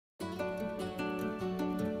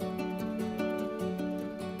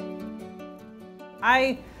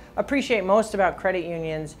I appreciate most about credit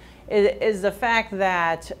unions is the fact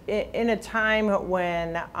that in a time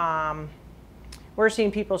when we're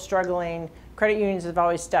seeing people struggling, credit unions have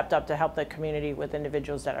always stepped up to help the community with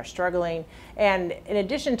individuals that are struggling. And in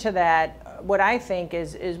addition to that, what I think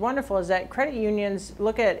is wonderful is that credit unions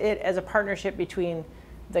look at it as a partnership between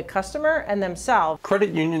the customer and themselves.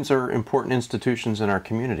 Credit unions are important institutions in our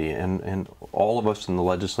community, and all of us in the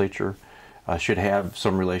legislature should have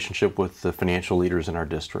some relationship with the financial leaders in our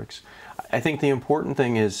districts. I think the important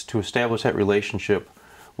thing is to establish that relationship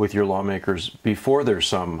with your lawmakers before there's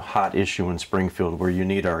some hot issue in Springfield where you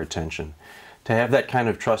need our attention. To have that kind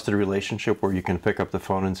of trusted relationship where you can pick up the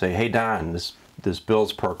phone and say, hey Don, this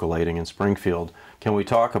bill's percolating in Springfield, can we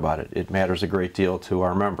talk about it? It matters a great deal to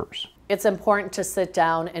our members. It's important to sit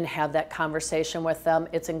down and have that conversation with them.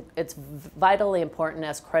 It's vitally important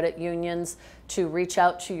as credit unions to reach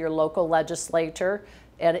out to your local legislator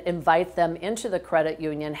and invite them into the credit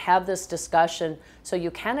union, have this discussion so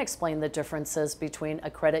you can explain the differences between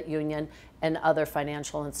a credit union and other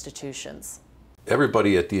financial institutions.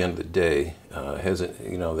 Everybody at the end of the day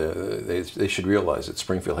they should realize that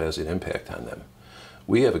Springfield has an impact on them.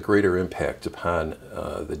 We have a greater impact upon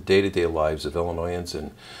the day-to-day lives of Illinoisans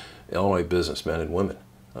and Illinois businessmen and women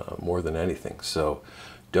more than anything. So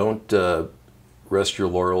don't rest your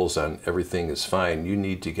laurels on everything is fine. You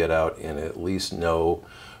need to get out and at least know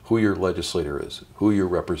who your legislator is, who your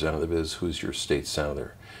representative is, who's your state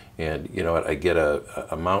senator. And you know what, I get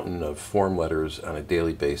a mountain of form letters on a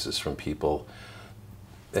daily basis from people.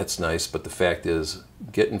 That's nice, but the fact is,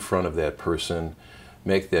 get in front of that person,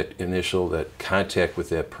 make that contact with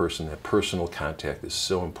that person. That personal contact is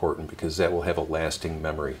so important because that will have a lasting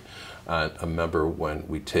memory on a member when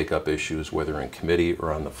we take up issues, whether in committee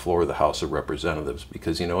or on the floor of the House of Representatives.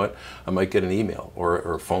 Because you know what, I might get an email or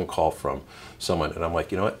a phone call from someone and I'm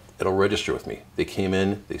like, you know what, it'll register with me. They came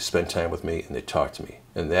in, they spent time with me, and they talked to me.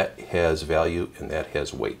 And that has value and that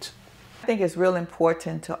has weight. I think it's real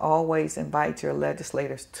important to always invite your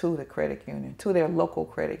legislators to the credit union, to their local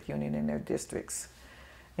credit union in their districts.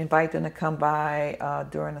 Invite them to come by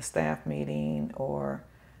during a staff meeting, or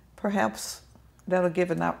perhaps that'll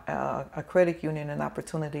give a credit union an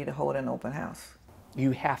opportunity to hold an open house.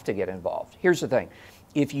 You have to get involved. Here's the thing.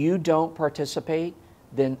 If you don't participate,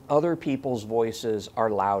 then other people's voices are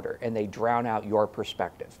louder and they drown out your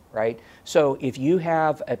perspective, right? So if you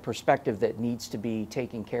have a perspective that needs to be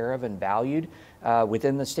taken care of and valued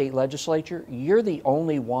within the state legislature, you're the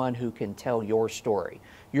only one who can tell your story.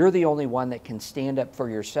 You're the only one that can stand up for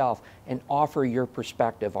yourself and offer your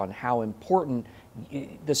perspective on how important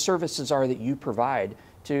the services are that you provide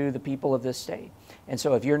to the people of this state. And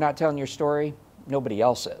so if you're not telling your story, nobody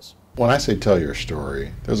else is. When I say tell your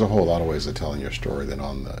story, there's a whole lot of ways of telling your story than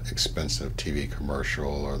on the expensive TV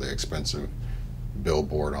commercial or the expensive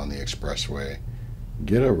billboard on the expressway.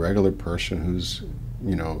 Get a regular person who's,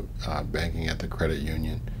 banking at the credit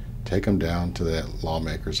union, take them down to that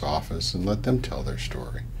lawmaker's office and let them tell their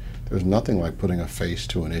story. There's nothing like putting a face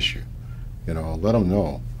to an issue. Let them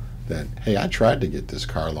know that, hey, I tried to get this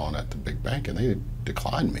car loan at the big bank and they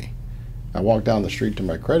declined me. I walked down the street to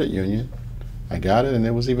my credit union, I got it, and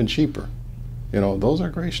it was even cheaper. Those are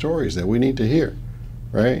great stories that we need to hear,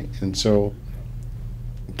 right? And so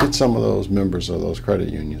get some of those members of those credit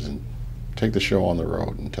unions and take the show on the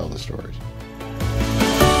road and tell the stories.